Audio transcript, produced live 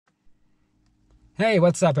Hey,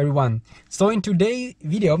 what's up everyone? So in today's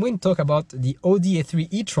video, I'm going to talk about the Audi A3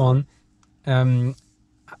 e-tron, the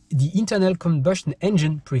internal combustion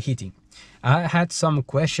engine preheating. I had some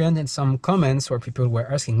questions and some comments where people were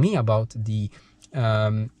asking me about the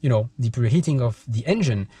preheating of the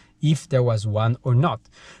engine, if there was one or not.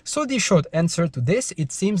 So the short answer to this,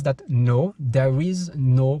 it seems that no, there is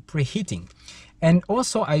no preheating. And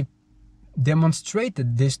also I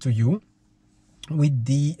demonstrated this to you with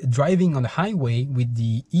the driving on the highway with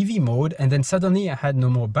the EV mode, and then suddenly I had no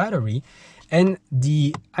more battery and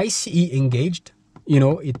the ICE engaged,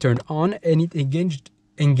 it turned on and it engaged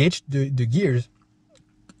the gears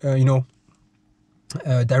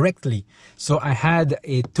directly. So I had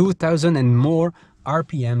a 2000 and more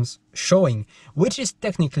RPMs showing, which is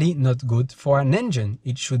technically not good for an engine.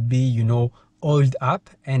 It should be oiled up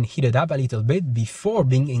and heated up a little bit before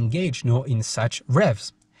being engaged in such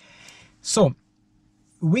revs. So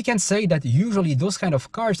we can say that usually those kind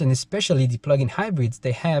of cars, and especially the plug-in hybrids,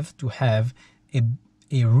 they have to have a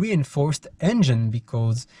reinforced engine,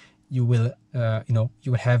 because you will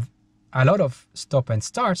you will have a lot of stop and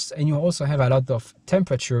starts, and you also have a lot of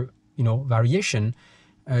temperature variation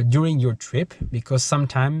during your trip, because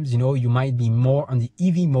sometimes you might be more on the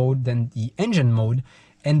EV mode than the engine mode,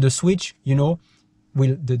 and the switch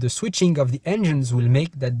the switching of the engines will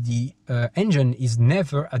make that the engine is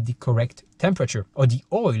never at the correct temperature, or the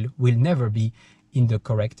oil will never be in the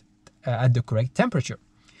correct at the correct temperature.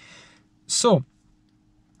 So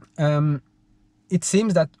it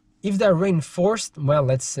seems that if they're reinforced, well,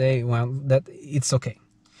 let's say, that it's okay.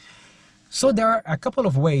 So there are a couple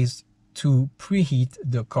of ways to preheat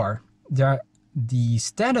the car. There are the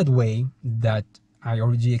standard way that I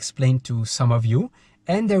already explained to some of you,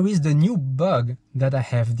 and there is the new bug that I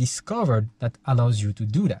have discovered that allows you to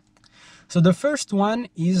do that. So the first one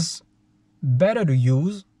is better to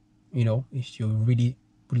use, if you really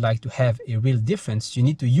would like to have a real difference, you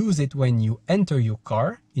need to use it when you enter your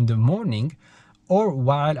car in the morning or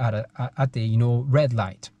while at a red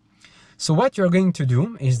light. So what you're going to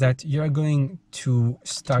do is that you're going to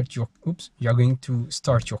start your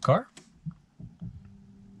car.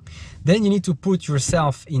 Then you need to put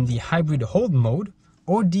yourself in the hybrid hold mode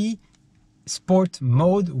or the sport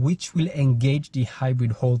mode, which will engage the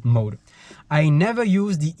hybrid hold mode. I never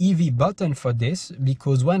use the EV button for this,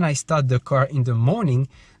 because when I start the car in the morning,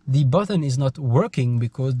 the button is not working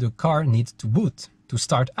because the car needs to boot, to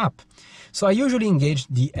start up. So I usually engage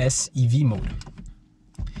the SEV mode,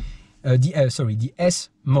 the S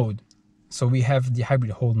mode. So we have the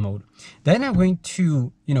hybrid hold mode. Then I'm going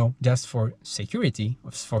to, just for security,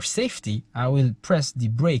 for safety, I will press the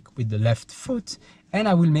brake with the left foot, and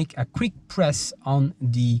I will make a quick press on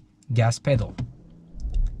the gas pedal.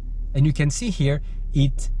 And you can see here,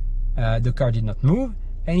 the car did not move,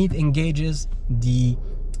 and it engages the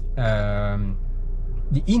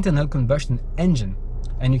internal combustion engine.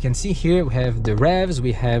 And you can see here we have the revs,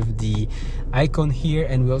 we have the icon here,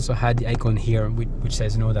 and we also had the icon here which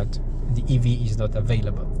says that the EV is not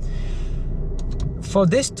available. For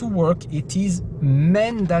this to work, it is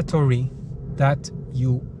mandatory that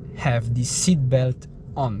you have the seat belt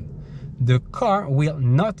on. The car will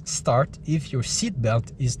not start if your seat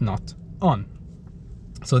belt is not on.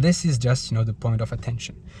 So this is just the point of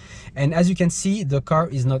attention. And as you can see, the car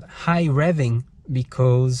is not high revving,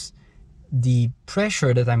 because the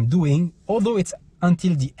pressure that I'm doing, although it's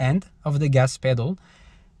until the end of the gas pedal,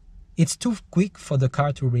 it's too quick for the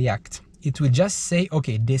car to react. It will just say,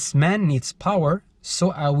 okay, this man needs power,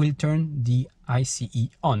 so I will turn the ICE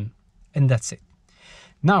on, and that's it.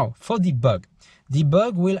 Now for the bug. The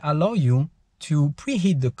bug will allow you to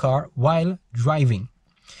preheat the car while driving.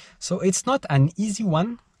 So it's not an easy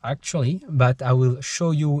one actually, but I will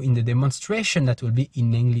show you in the demonstration that will be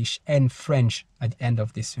in English and French at the end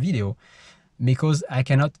of this video, because I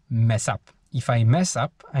cannot mess up. If I mess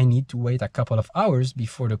up, I need to wait a couple of hours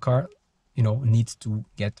before the car needs to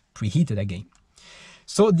get preheated again.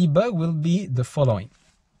 So the bug will be the following.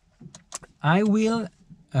 I will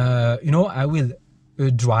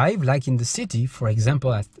drive like in the city, for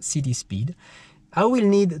example at city speed. I will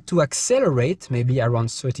need to accelerate maybe around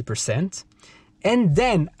 30%, and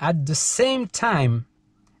then at the same time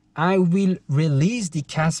I will release the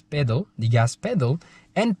gas pedal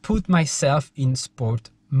and put myself in sport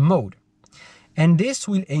mode. And this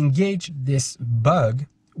will engage this bug,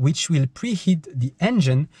 which will preheat the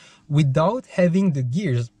engine without having the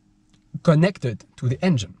gears connected to the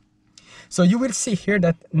engine. So you will see here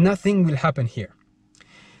that nothing will happen here.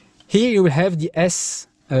 Here you will have the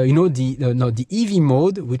the EV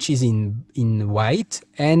mode, which is in white,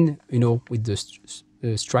 and with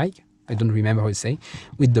the I don't remember how to say,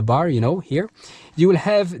 with the bar, you know, here. You will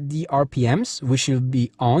have the RPMs, which will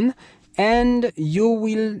be on, and you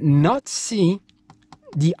will not see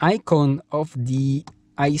the icon of the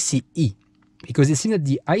ICE, because you see that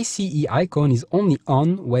the ICE icon is only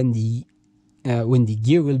on when the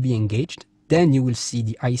gear will be engaged. Then you will see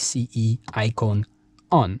the ICE icon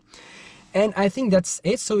on. And I think that's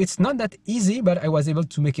it. So it's not that easy, but I was able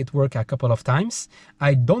to make it work a couple of times.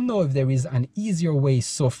 I don't know if there is an easier way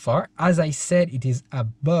so far. As I said, it is a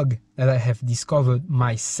bug that I have discovered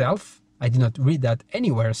myself. I did not read that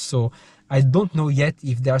anywhere, so I don't know yet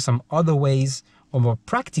if there are some other ways or more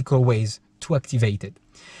practical ways to activate it.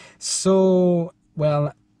 So,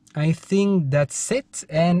 well, I think that's it,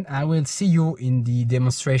 and I will see you in the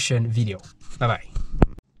demonstration video. Bye-bye.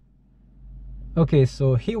 Okay,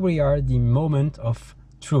 so here we are, the moment of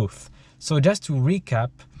truth. So just to recap,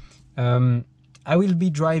 I will be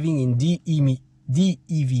driving in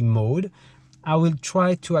DEV mode. I will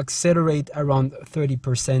try to accelerate around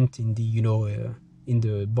 30% in the, you know, in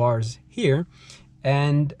the bars here,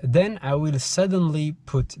 and then I will suddenly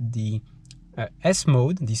put the S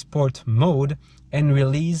mode, the sport mode, and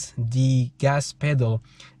release the gas pedal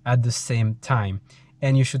at the same time.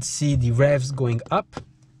 And you should see the revs going up,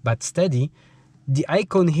 but steady. The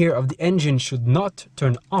icon here of the engine should not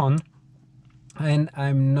turn on, and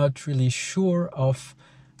I'm not really sure of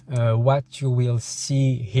what you will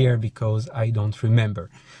see here because I don't remember.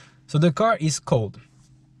 So the car is cold.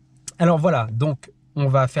 Alors voilà, donc on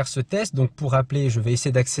va faire ce test. Donc pour rappeler, je vais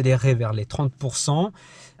essayer d'accélérer vers les 30%.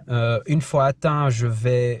 Une fois atteint, je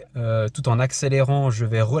vais, tout en accélérant, je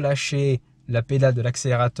vais relâcher la pédale de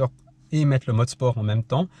l'accélérateur et mettre le mode sport en même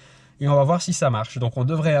temps. Et on va voir si ça marche. Donc on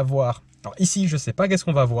devrait avoir... Alors ici, je ne sais pas qu'est-ce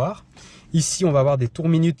qu'on va voir. Ici, on va avoir des tours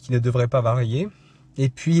minutes qui ne devraient pas varier. Et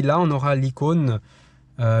puis là, on aura l'icône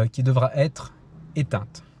qui devra être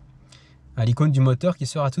éteinte. L'icône du moteur qui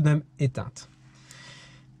sera tout de même éteinte.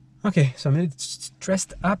 Ok, so I'm a little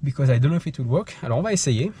stressed up because I don't know if it will work. Alors on va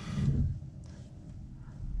essayer.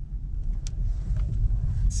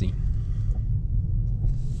 Let's see.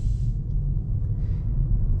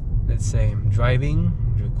 Let's say I'm driving.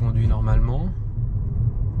 Je conduis normalement.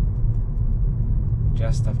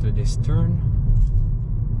 Just after this turn.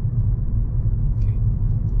 Okay.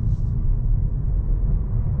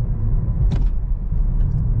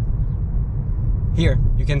 Here,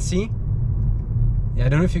 you can see. Yeah, I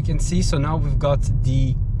don't know if you can see. So now we've got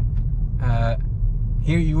the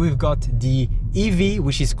here we've got the EV,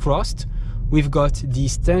 which is crossed. We've got the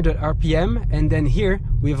standard RPM, and then here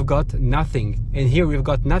we've got nothing, and here we've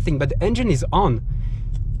got nothing, but the engine is on.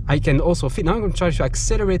 I can also fit. Now I'm going to try to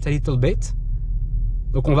accelerate a little bit.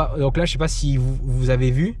 Donc là, je sais pas si vous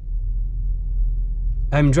avez vu.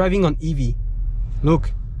 I'm driving on EV.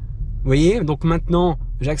 Look, vous voyez. Donc maintenant,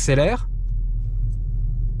 j'accélère.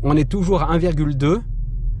 On est toujours à 1,2.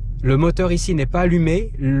 Le moteur ici n'est pas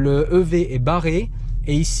allumé. Le EV est barré.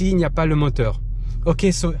 Et ici, il n'y a pas le moteur. Ok,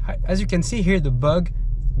 so as you can see here, the bug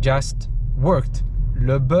just worked.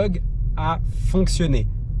 Le bug a fonctionné.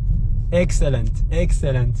 Excellent,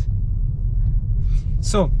 excellent.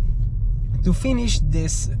 So, to finish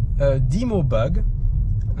this demo bug,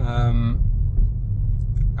 I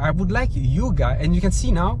would like you guys, and you can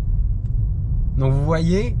see now, donc vous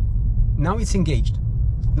voyez, now it's engaged.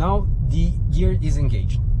 Now the gear is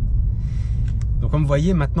engaged. Donc comme vous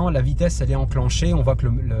voyez maintenant la vitesse elle est enclenchée, on voit que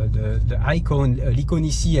l'icône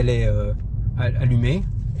ici elle est allumée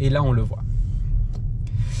et là on le voit.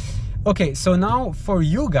 Okay, so now for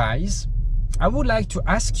you guys, I would like to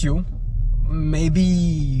ask you,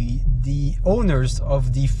 maybe the owners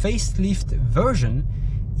of the facelift version,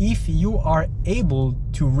 if you are able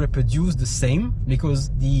to reproduce the same, because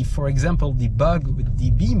for example the bug with the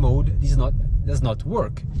B mode does not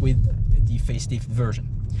work with the facelift version.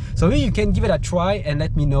 So maybe you can give it a try and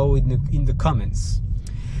let me know in the comments.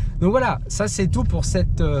 Donc voilà, ça c'est tout pour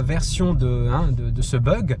cette version de ce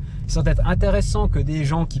bug. Ça va être intéressant que des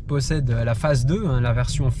gens qui possèdent la phase 2, la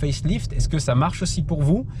version facelift, est-ce que ça marche aussi pour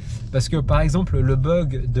vous? Parce que par exemple le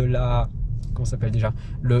bug de la... Comment ça s'appelle déjà?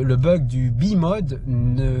 Le bug du B-mode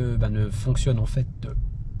ne fonctionne en fait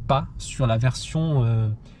pas sur la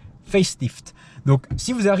version facelift. Donc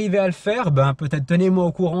si vous arrivez à le faire, peut-être tenez-moi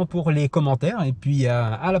au courant pour les commentaires et puis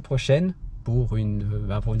à la prochaine pour une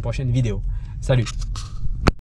prochaine vidéo. Salut!